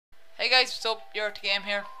Hey guys, what's up? YourHowToGame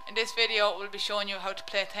here. In this video we'll be showing you how to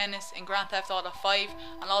play tennis in Grand Theft Auto 5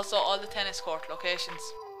 and also all the tennis court locations.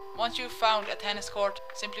 Once you've found a tennis court,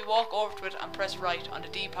 simply walk over to it and press right on the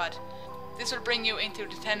D-pad. This will bring you into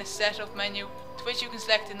the tennis setup menu, to which you can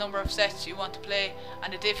select the number of sets you want to play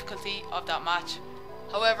and the difficulty of that match.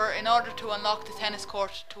 However, in order to unlock the tennis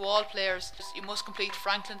court to all players, you must complete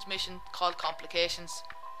Franklin's mission called Complications.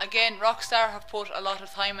 Again, Rockstar have put a lot of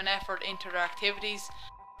time and effort into their activities,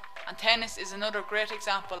 and tennis is another great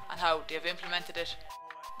example on how they have implemented it.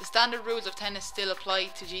 The standard rules of tennis still apply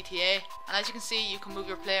to GTA, and as you can see, you can move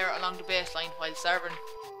your player along the baseline while serving.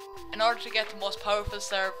 In order to get the most powerful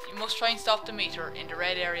serve, you must try and stop the meter in the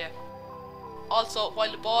red area. Also,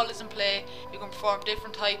 while the ball is in play, you can perform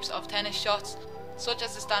different types of tennis shots, such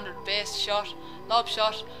as the standard base shot, lob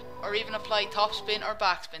shot, or even apply topspin or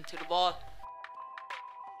backspin to the ball.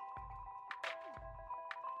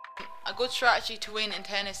 A good strategy to win in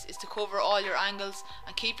tennis is to cover all your angles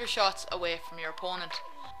and keep your shots away from your opponent,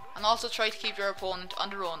 and also try to keep your opponent on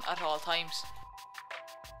the run at all times.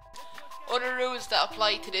 Other rules that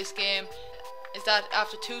apply to this game is that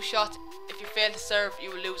after 2 shots, if you fail to serve, you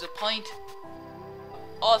will lose a point.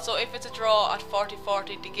 Also, if it's a draw at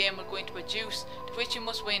 40-40, the game will go into a juice, to which you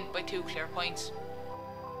must win by 2 clear points.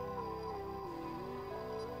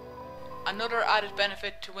 Another added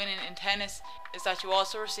benefit to winning in tennis is that you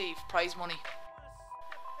also receive prize money.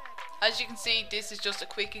 As you can see, this is just a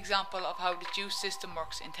quick example of how the juice system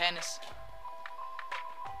works in tennis.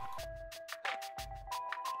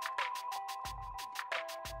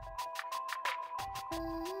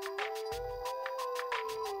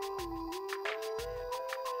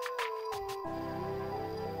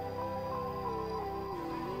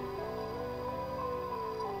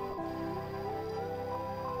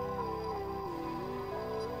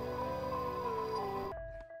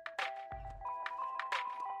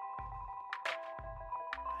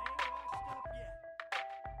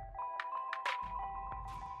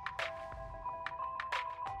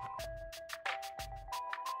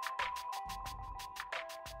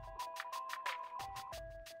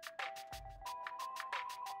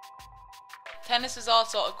 Tennis is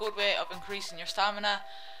also a good way of increasing your stamina,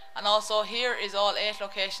 and also here is all 8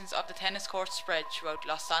 locations of the tennis court spread throughout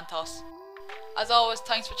Los Santos. As always,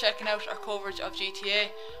 thanks for checking out our coverage of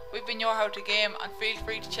GTA. We've been YourHowToGame, and feel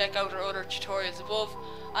free to check out our other tutorials above,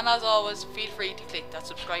 and as always, feel free to click that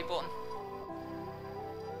subscribe button.